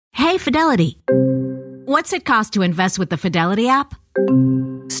Hey, Fidelity. What's it cost to invest with the Fidelity app?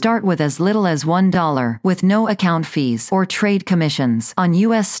 Start with as little as $1 with no account fees or trade commissions on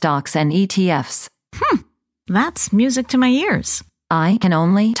U.S. stocks and ETFs. That's music to my ears. I can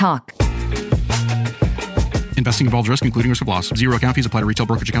only talk. Investing involves risk, including risk of loss. Zero account fees apply to retail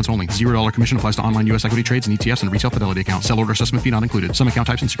brokerage accounts only. $0 commission applies to online U.S. equity trades and ETFs and retail Fidelity accounts. Sell order assessment fee not included. Some account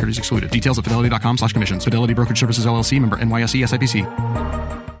types and securities excluded. Details at fidelity.com/commissions. Fidelity Brokerage Services, LLC, member NYSE, SIPC.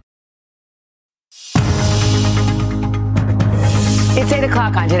 It's 8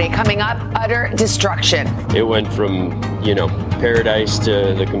 o'clock on Today. Coming up, utter destruction. It went from, paradise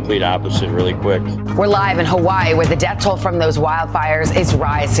to the complete opposite really quick. We're live in Hawaii, where the death toll from those wildfires is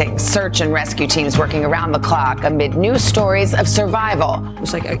rising. Search and rescue teams working around the clock amid new stories of survival. It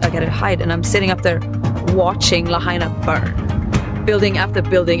was like I gotta hide, and I'm sitting up there watching Lahaina burn. Building after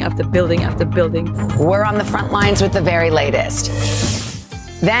building after building after building. We're on the front lines with the very latest.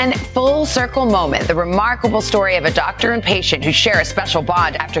 Then, full circle moment, the remarkable story of a doctor and patient who share a special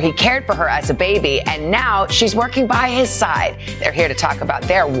bond after he cared for her as a baby, and now she's working by his side. They're here to talk about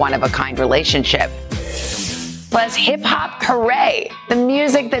their one-of-a-kind relationship. Plus, hip-hop hooray, the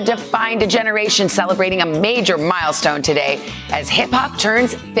music that defined a generation, celebrating a major milestone today as hip-hop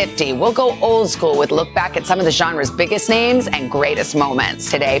turns 50. We'll go old school with look back at some of the genre's biggest names and greatest moments.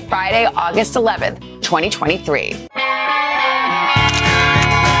 Today, Friday, August 11th, 2023.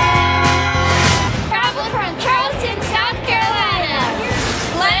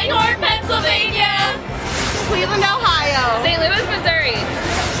 Cleveland, Ohio, St. Louis, Missouri,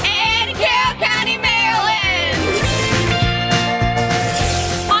 and Carroll County, Maryland.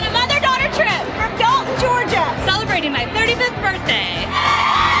 On a mother-daughter trip from Dalton, Georgia, celebrating my 35th birthday.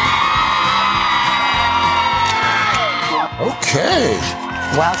 Okay.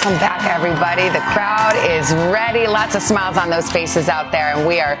 Welcome back, everybody. The crowd is ready. Lots of smiles on those faces out there, and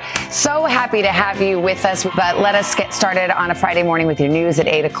we are so happy to have you with us. But let us get started on a Friday morning with your news at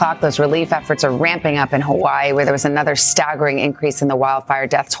 8 o'clock. Those relief efforts are ramping up in Hawaii, where there was another staggering increase in the wildfire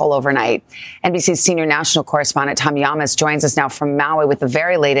death toll overnight. NBC's senior national correspondent Tom Yamas joins us now from Maui with the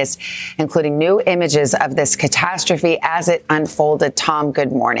very latest, including new images of this catastrophe as it unfolded. Tom,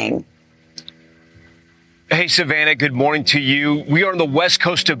 good morning. Hey, Savannah, good morning to you. We are on the west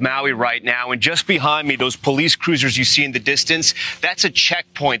coast of Maui right now, and just behind me, those police cruisers you see in the distance, that's a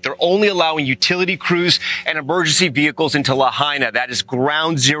checkpoint. They're only allowing utility crews and emergency vehicles into Lahaina. That is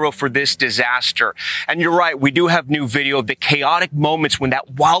ground zero for this disaster. And you're right, we do have new video of the chaotic moments when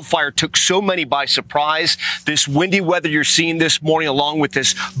that wildfire took so many by surprise. This windy weather you're seeing this morning, along with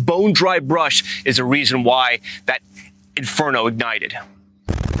this bone-dry brush, is a reason why that inferno ignited.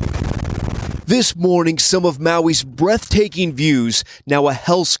 This morning, some of Maui's breathtaking views, now a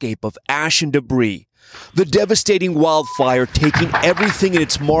hellscape of ash and debris. The devastating wildfire taking everything in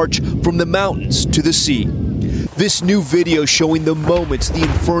its march from the mountains to the sea. This new video showing the moments the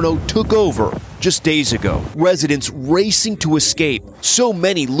inferno took over just days ago. Residents racing to escape, so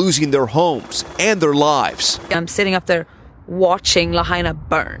many losing their homes and their lives. I'm sitting up there watching Lahaina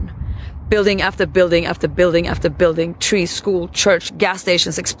burn. Building after building after building after building, trees, school, church, gas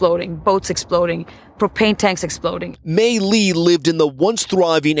stations exploding, boats exploding, propane tanks exploding. May Lee lived in the once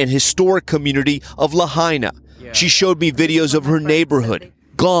thriving and historic community of Lahaina. She showed me videos of her neighborhood,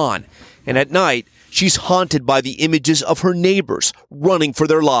 gone. And at night, she's haunted by the images of her neighbors running for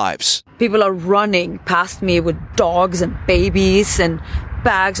their lives. People are running past me with dogs and babies and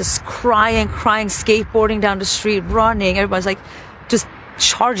bags, just crying, skateboarding down the street, running. Everybody's like, just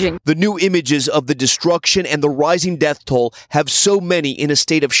charging. The new images of the destruction and the rising death toll have so many in a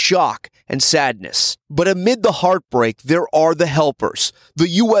state of shock and sadness. But amid the heartbreak, there are the helpers. The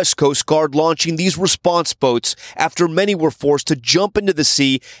U.S. Coast Guard launching these response boats after many were forced to jump into the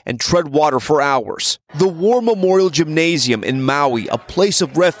sea and tread water for hours. The War Memorial Gymnasium in Maui, a place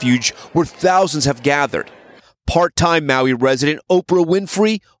of refuge where thousands have gathered. Part-time Maui resident Oprah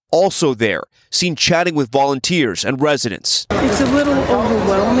Winfrey also there, seen chatting with volunteers and residents. It's a little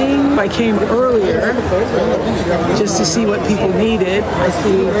overwhelming. I came earlier just to see what people needed,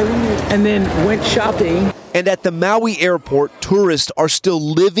 and then went shopping. And at the Maui airport, tourists are still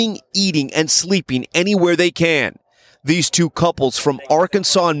living, eating, and sleeping anywhere they can. These two couples from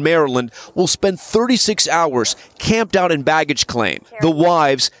Arkansas and Maryland will spend 36 hours camped out in baggage claim. The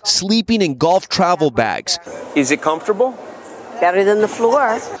wives sleeping in golf travel bags. Is it comfortable? Better than the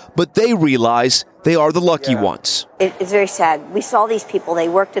floor. But they realize they are the lucky ones. It's very sad. We saw these people. They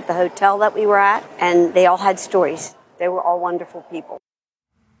worked at the hotel that we were at, and they all had stories. They were all wonderful people.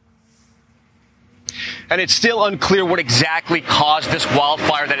 And it's still unclear what exactly caused this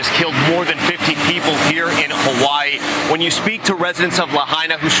wildfire that has killed more than 50 people here in Hawaii. When you speak to residents of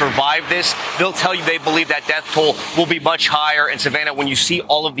Lahaina who survived this, they'll tell you they believe that death toll will be much higher. And Savannah, when you see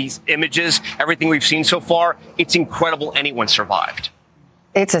all of these images, everything we've seen so far, it's incredible anyone survived.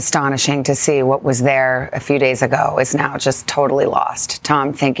 It's astonishing to see what was there a few days ago is now just totally lost.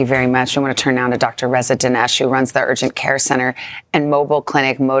 Tom, thank you very much. We want to turn now to Dr. Reza Danesh, who runs the Urgent Care Center and mobile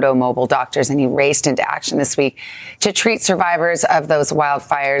clinic, Moto Mobile Doctors, and he raced into action this week to treat survivors of those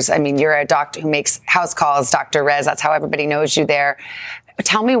wildfires. I mean, you're a doctor who makes house calls, Dr. Rez. That's how everybody knows you there.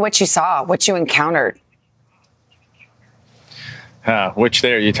 Tell me what you saw, what you encountered. Which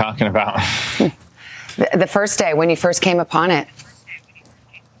day are you talking about? The first day, when you first came upon it.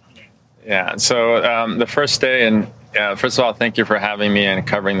 Yeah, so the first day, and first of all, thank you for having me and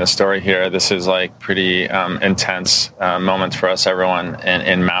covering the story here. This is like pretty intense moment for us, everyone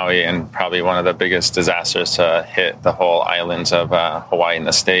in Maui, and probably one of the biggest disasters to hit the whole islands of Hawaii and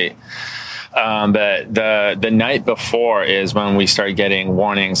the state. But the night before is when we started getting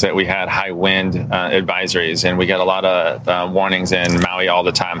warnings that we had high wind advisories, and we get a lot of warnings in Maui all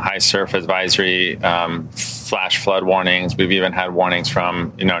the time. High surf advisory, flash flood warnings. We've even had warnings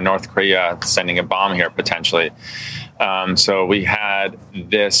from North Korea sending a bomb here potentially. So we had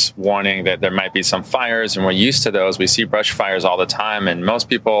this warning that there might be some fires, and we're used to those. We see brush fires all the time, and most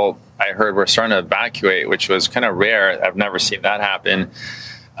people I heard were starting to evacuate, which was kind of rare. I've never seen that happen.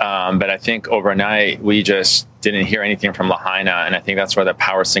 But I think overnight we just didn't hear anything from Lahaina, and I think that's where the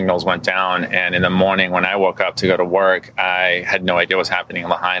power signals went down. And in the morning when I woke up to go to work, I had no idea what was happening in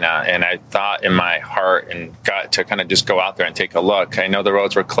Lahaina, and I thought in my heart and gut to kind of just go out there and take a look. I know the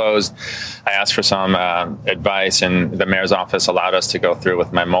roads were closed. I asked for some advice, and the mayor's office allowed us to go through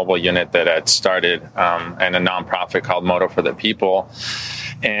with my mobile unit that had started and a nonprofit called Moto for the People.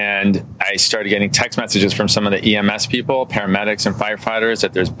 And I started getting text messages from some of the EMS people, paramedics and firefighters,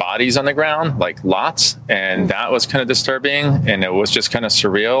 that there's bodies on the ground, like lots. And that was kind of disturbing. And it was just kind of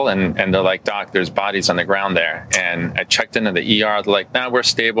surreal. And they're like, Doc, there's bodies on the ground there. And I checked into the ER. They're like, we're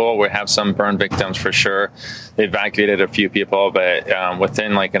stable. We have some burn victims for sure. They evacuated a few people. But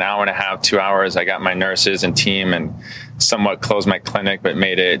within like an hour and a half, 2 hours, I got my nurses and team and somewhat closed my clinic, but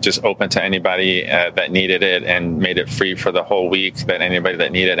made it just open to anybody that needed it, and made it free for the whole week that anybody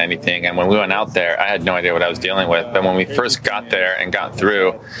that needed anything. And when we went out there, I had no idea what I was dealing with. But when we first got there and got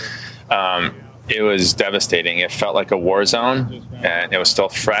through, it was devastating. It felt like a war zone, and it was still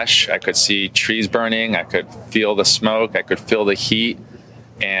fresh. I could see trees burning. I could feel the smoke. I could feel the heat.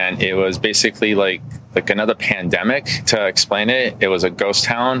 And it was basically like another pandemic, to explain it. It was a ghost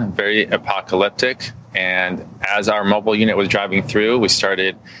town, very apocalyptic. And as our mobile unit was driving through, we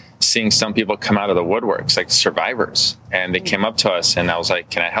started seeing some people come out of the woodworks, like survivors. And they came up to us, and I was like,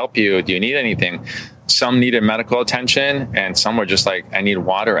 can I help you? Do you need anything? Some needed medical attention, and some were just like, I need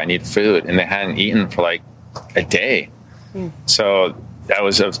water, I need food. And they hadn't eaten for like a day. So that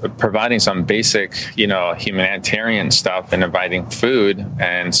was providing some basic, humanitarian stuff and providing food.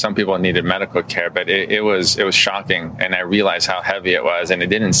 And some people needed medical care, but it was shocking. And I realized how heavy it was, and it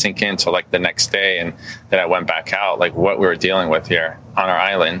didn't sink in until like the next day. And then I went back out, like what we were dealing with here on our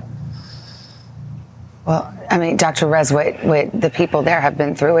island. Well, I mean, Dr. Rez, what the people there have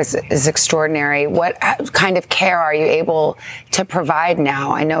been through is extraordinary. What kind of care are you able to provide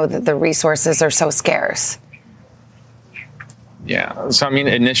now? I know that the resources are so scarce. Yeah. So, I mean,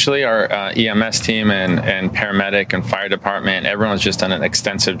 initially our EMS team and paramedic and fire department, everyone's just done an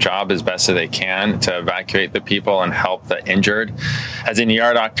extensive job as best as they can to evacuate the people and help the injured. As an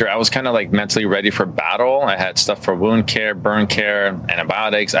ER doctor, I was kind of like mentally ready for battle. I had stuff for wound care, burn care,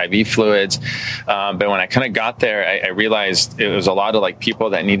 antibiotics, IV fluids. But when I kind of got there, I realized it was a lot of like people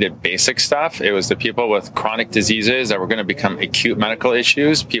that needed basic stuff. It was the people with chronic diseases that were going to become acute medical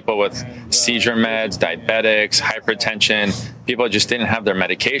issues, people with seizure meds, diabetics, hypertension. People just didn't have their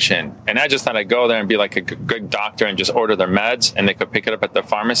medication. And I just thought I'd go there and be like a good doctor and just order their meds, and they could pick it up at the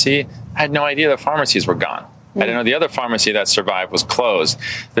pharmacy. I had no idea the pharmacies were gone. I didn't know the other pharmacy that survived was closed.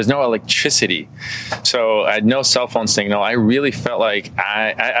 There's no electricity. So I had no cell phone signal. I really felt like,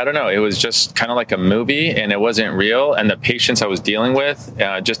 I don't know, it was just kind of like a movie, and it wasn't real. And the patients I was dealing with,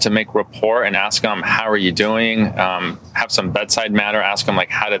 just to make rapport and ask them, how are you doing? Have some bedside manner, ask them like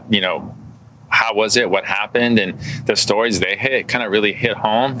how was it? What happened? And the stories they hit kind of really hit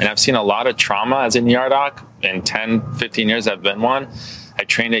home. And I've seen a lot of trauma as an ER doc. In 10, 15 years, I've been one. I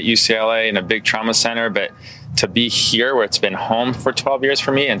trained at UCLA in a big trauma center, but to be here where it's been home for 12 years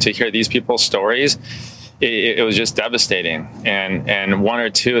for me and to hear these people's stories, it was just devastating. And one or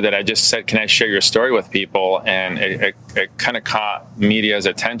two that I just said, can I share your story with people? And it kind of caught media's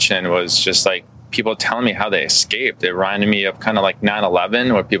attention, was just like, people telling me how they escaped. It reminded me of kind of like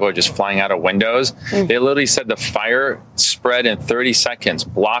 9/11, where people are just flying out of windows. They literally said the fire spread in 30 seconds,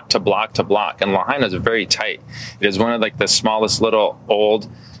 block to block to block. And Lahaina is very tight. It is one of like the smallest little old,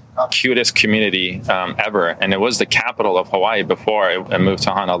 cutest community ever. And it was the capital of Hawaii before it moved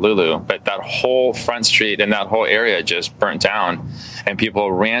to Honolulu. But that whole front street and that whole area just burnt down. And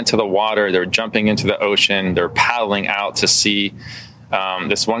people ran to the water. They're jumping into the ocean. They're paddling out to sea.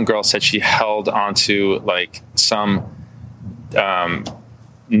 This one girl said she held onto like some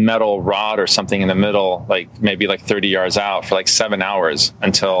metal rod or something in the middle, like maybe like 30 yards out for like 7 hours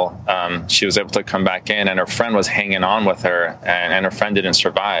until she was able to come back in, and her friend was hanging on with her, and her friend didn't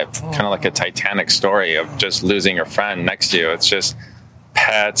survive. Kind of like a Titanic story of just losing your friend next to you. It's just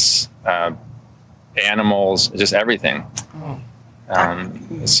pets, animals, just everything.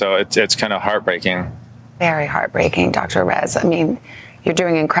 So it's kind of heartbreaking. Very heartbreaking, Dr. Rez. I mean, you're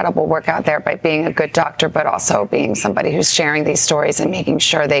doing incredible work out there by being a good doctor, but also being somebody who's sharing these stories and making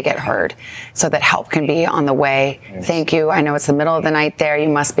sure they get heard so that help can be on the way. Yes. Thank you. I know it's the middle of the night there. You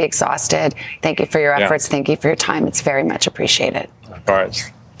must be exhausted. Thank you for your efforts. Thank you for your time. It's very much appreciated. Of course.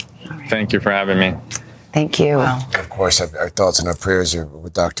 All right. Thank you for having me. Thank you. Wow. Of course, our thoughts and our prayers are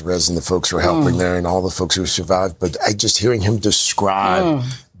with Dr. Rez and the folks who are helping there and all the folks who survived. But just hearing him describe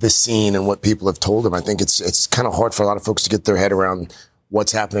the scene and what people have told him, I think it's kind of hard for a lot of folks to get their head around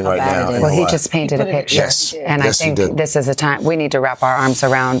what's happening right now. Well, he just painted a picture. Yes. And I think this is a time we need to wrap our arms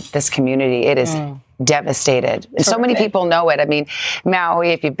around this community. It is devastated. And so many people know it. I mean,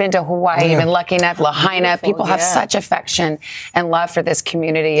 Maui, if you've been to Hawaii, you've been lucky enough, Lahaina, people have such affection and love for this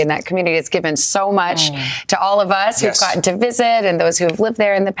community. And that community has given so much to all of us who've gotten to visit and those who have lived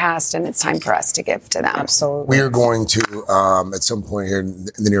there in the past. And it's time for us to give to them. Absolutely. We are going to, at some point here in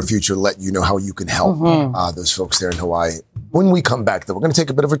the near future, let you know how you can help those folks there in Hawaii. When we come back, though, we're going to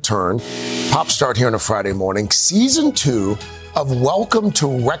take a bit of a turn. Pop start here on a Friday morning. Season 2 of Welcome to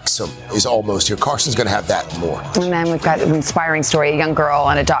Wrexham is almost here. Carson's going to have that and more. And then we've got an inspiring story. A young girl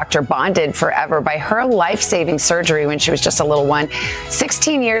and a doctor bonded forever by her life-saving surgery when she was just a little one.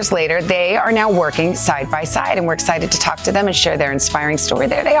 16 years later, they are now working side by side, and we're excited to talk to them and share their inspiring story.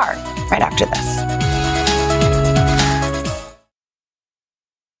 There they are, right after this.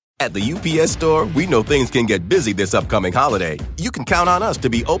 At the UPS Store, we know things can get busy this upcoming holiday. You can count on us to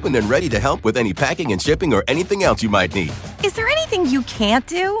be open and ready to help with any packing and shipping or anything else you might need. Is there anything you can't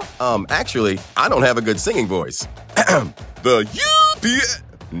do? Actually, I don't have a good singing voice. The UPS...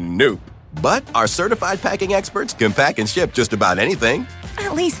 Nope. But our certified packing experts can pack and ship just about anything.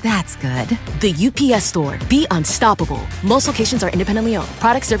 At least that's good. The UPS Store. Be unstoppable. Most locations are independently owned.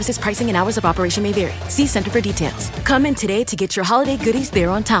 Product, services, pricing, and hours of operation may vary. See Center for details. Come in today to get your holiday goodies there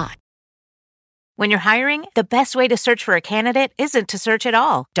on time. When you're hiring, the best way to search for a candidate isn't to search at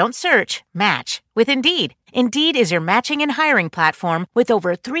all. Don't search, match with Indeed. Indeed is your matching and hiring platform with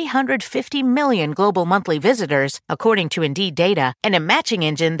over 350 million global monthly visitors, according to Indeed data, and a matching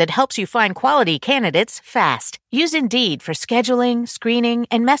engine that helps you find quality candidates fast. Use Indeed for scheduling, screening,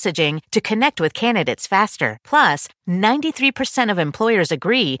 and messaging to connect with candidates faster. Plus, 93% of employers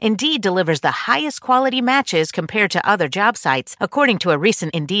agree Indeed delivers the highest quality matches compared to other job sites, according to a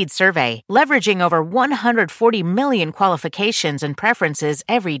recent Indeed survey. Leveraging over 140 million qualifications and preferences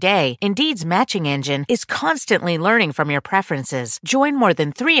every day, Indeed's matching engine is constantly learning from your preferences. Join more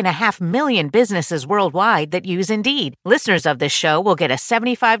than 3.5 million businesses worldwide that use Indeed. Listeners of this show will get a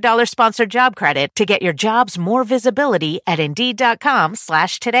 $75 sponsored job credit to get your jobs more visibility at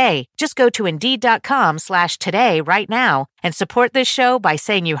Indeed.com/today. Just go to Indeed.com/today right now and support this show by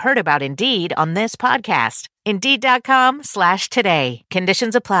saying you heard about Indeed on this podcast. Indeed.com/today.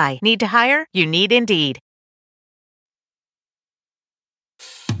 Conditions apply. Need to hire? You need Indeed.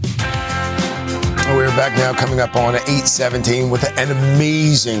 We're back now, coming up on 8:17 with an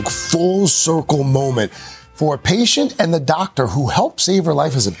amazing full circle moment for a patient and the doctor who helped save her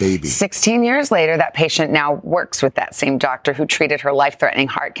life as a baby. 16 years later, that patient now works with that same doctor who treated her life-threatening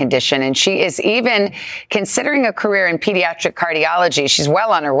heart condition. And she is even considering a career in pediatric cardiology. She's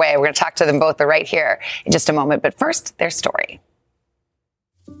well on her way. We're going to talk to them both right here in just a moment. But first, their story.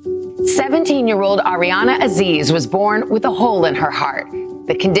 17-year-old Ariana Aziz was born with a hole in her heart.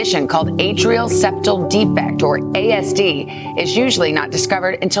 The condition, called atrial septal defect, or ASD, is usually not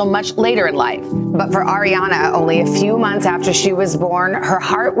discovered until much later in life. But for Ariana, only a few months after she was born, her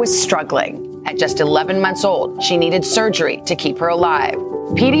heart was struggling. At just 11 months old, she needed surgery to keep her alive.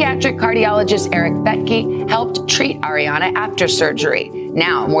 Pediatric cardiologist Eric Betke helped treat Ariana after surgery.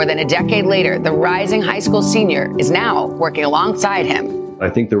 Now, more than a decade later, the rising high school senior is now working alongside him. I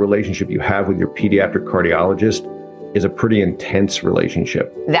think the relationship you have with your pediatric cardiologist is a pretty intense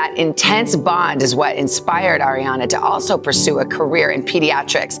relationship. That intense bond is what inspired Ariana to also pursue a career in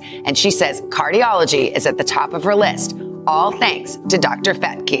pediatrics. And she says cardiology is at the top of her list, all thanks to Dr.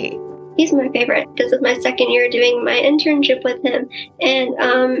 Fetke. He's my favorite. This is my second year doing my internship with him. And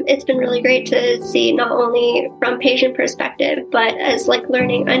it's been really great to see not only from patient perspective, but as like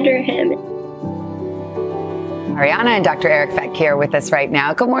learning under him. Ariana and Dr. Eric Fetke are with us right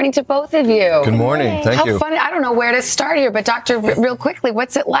now. Good morning to both of you. Good morning. Thank you. How funny. I don't know where to start here, but Doctor, real quickly,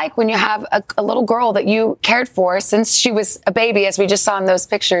 what's it like when you have a little girl that you cared for since she was a baby, as we just saw in those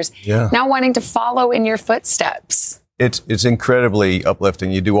pictures, now wanting to follow in your footsteps? It's incredibly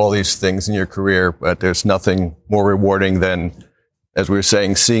uplifting. You do all these things in your career, but there's nothing more rewarding than, as we were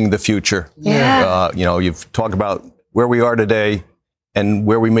saying, seeing the future. Yeah. You've talked about where we are today and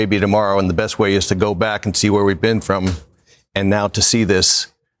where we may be tomorrow, and the best way is to go back and see where we've been from, and now to see this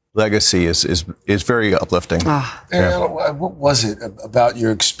legacy is very uplifting. Ariana, what was it about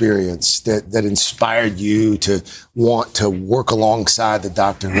your experience that inspired you to want to work alongside the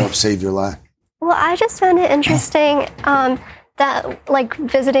doctor who helped save your life? Well, I just found it interesting that, like,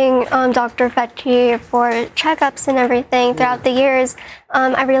 visiting Dr. Fetke for checkups and everything throughout the years,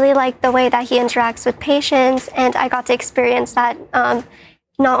 I really like the way that he interacts with patients, and I got to experience that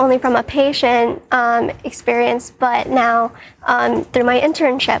not only from a patient experience, but now through my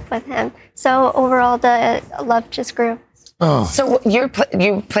internship with him. So overall, the love just grew. Oh. So you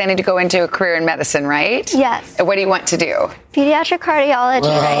planning to go into a career in medicine, right? Yes. What do you want to do? Pediatric cardiology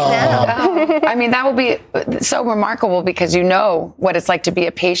right now. I mean, that will be so remarkable because you know what it's like to be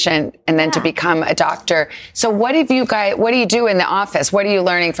a patient and then to become a doctor. So what do you do in the office? What are you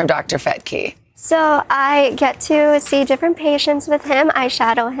learning from Dr. Fetke? So I get to see different patients with him. I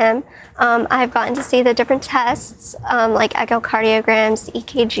shadow him. I've gotten to see the different tests, like echocardiograms,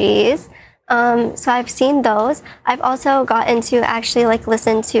 EKGs. So I've seen those. I've also gotten to actually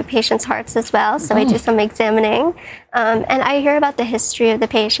listen to patients' hearts as well. So I do some examining. And I hear about the history of the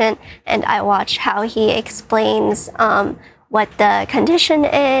patient, and I watch how he explains what the condition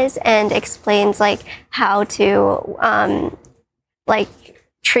is and explains how to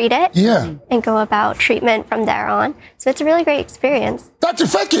treat it and go about treatment from there on. So it's a really great experience. Dr.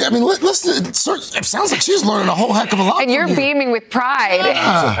 Fetke, I mean, listen, it sounds like she's learning a whole heck of a lot. And you're beaming with pride.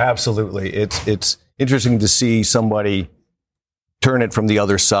 Absolutely. It's interesting to see somebody turn it from the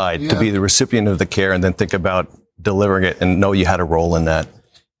other side, to be the recipient of the care and then think about delivering it and know you had a role in that.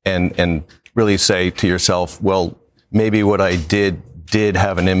 And really say to yourself, well, maybe what I did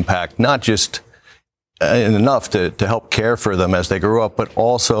have an impact, not just enough to help care for them as they grew up, but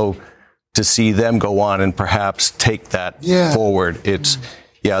also to see them go on and perhaps take that forward.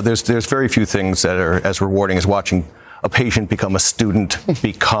 There's very few things that are as rewarding as watching a patient become a student,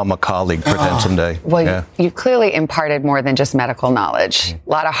 become a colleague, pretend someday. Well, you've clearly imparted more than just medical knowledge. A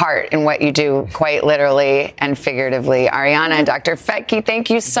lot of heart in what you do, quite literally and figuratively. Ariana and Dr. Fetke, thank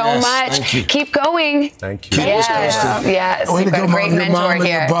you so much. Thank you. Keep going. Thank you. Yes. Way to You've got go, a great Mom. mentor Your mom and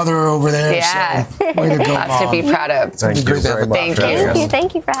here. your brother are over there. Yeah. So way to go, Lots Mom. to be proud of. Thank you very much.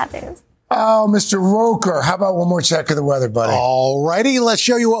 Thank you for having us. Oh, Mr. Roker, how about one more check of the weather, buddy? All righty, let's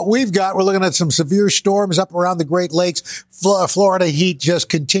show you what we've got. We're looking at some severe storms up around the Great Lakes. Florida heat just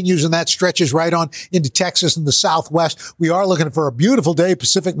continues, and that stretches right on into Texas and the Southwest. We are looking for a beautiful day,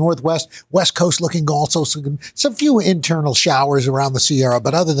 Pacific Northwest, West Coast looking also some few internal showers around the Sierra,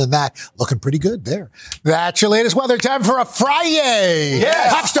 but other than that, looking pretty good there. That's your latest weather. Time for a Friday.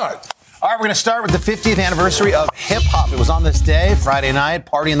 Yes. Pop start. All right, we're going to start with the 50th anniversary of hip-hop. It was on this day, Friday night,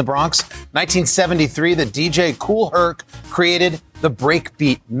 party in the Bronx. 1973, the DJ Kool Herc created the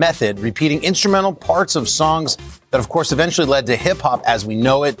breakbeat method, repeating instrumental parts of songs that, of course, eventually led to hip-hop as we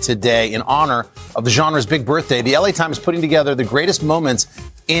know it today. In honor of the genre's big birthday, the LA Times is putting together the greatest moments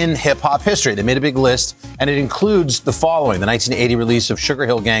in hip-hop history. They made a big list, and it includes the following. The 1980 release of Sugar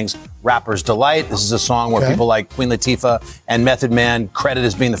Hill Gang's Rapper's Delight. This is a song where people like Queen Latifah and Method Man credit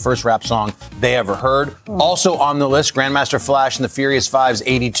as being the first rap song they ever heard. Also on the list, Grandmaster Flash and the Furious Five's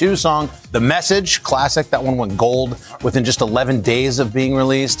 82 song, The Message, classic. That one went gold within just 11 days of being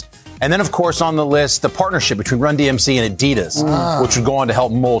released. And then, of course, on the list, the partnership between Run DMC and Adidas, which would go on to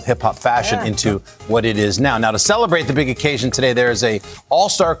help mold hip-hop fashion into what it is now. Now, to celebrate the big occasion today, there is a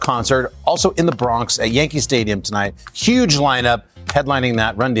all-star concert also in the Bronx at Yankee Stadium tonight. Huge lineup. Headlining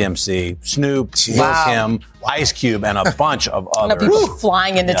that, Run DMC, Snoop, Lil Kim, Ice Cube, and a bunch of others. People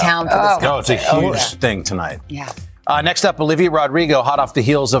flying into town for this. No, it's a huge thing tonight. Yeah. Next up, Olivia Rodrigo, hot off the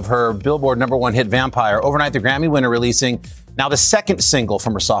heels of her Billboard #1 hit Vampire. Overnight, the Grammy winner releasing now the second single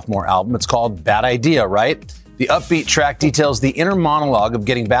from her sophomore album. It's called Bad Idea, right? The upbeat track details the inner monologue of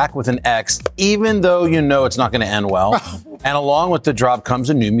getting back with an ex, even though you know it's not going to end well. And along with the drop comes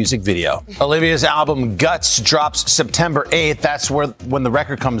a new music video. Olivia's album Guts drops September 8th. That's when the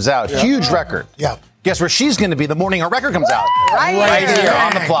record comes out. Yeah. Huge record. Yeah. Guess where she's going to be the morning her record comes out? Right here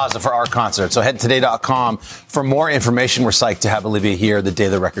on the plaza for our concert. So head to today.com for more information. We're psyched to have Olivia here the day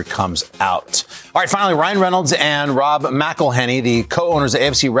the record comes out. All right, finally, Ryan Reynolds and Rob McElhenney, the co-owners of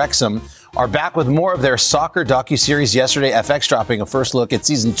AFC Wrexham, are back with more of their soccer docuseries. Yesterday, FX dropping a first look at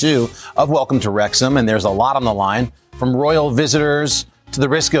season 2 of Welcome to Wrexham, and there's a lot on the line. From royal visitors to the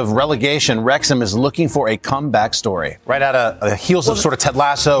risk of relegation, Wrexham is looking for a comeback story. Right out of the heels of sort of Ted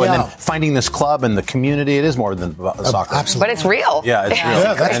Lasso and then finding this club and the community. It is more than soccer. Absolutely. But it's real. Yeah, it's real.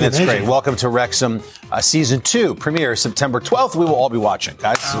 Yeah, that's and it's amazing. great. Welcome to Wrexham. Season 2 premieres September 12th. We will all be watching,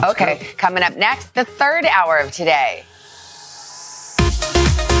 guys. Okay, coming up next, the third hour of Today.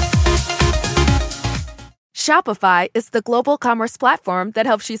 Shopify is the global commerce platform that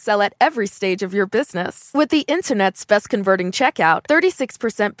helps you sell at every stage of your business. With the internet's best converting checkout,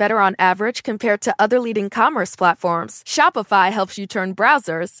 36% better on average compared to other leading commerce platforms, Shopify helps you turn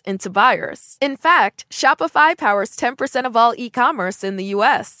browsers into buyers. In fact, Shopify powers 10% of all e-commerce in the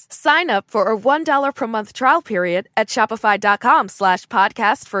U.S. Sign up for a $1 per month trial period at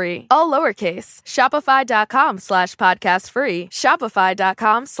shopify.com/podcast free. All lowercase, shopify.com/podcast free.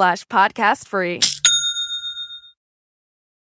 Shopify.com/podcast free.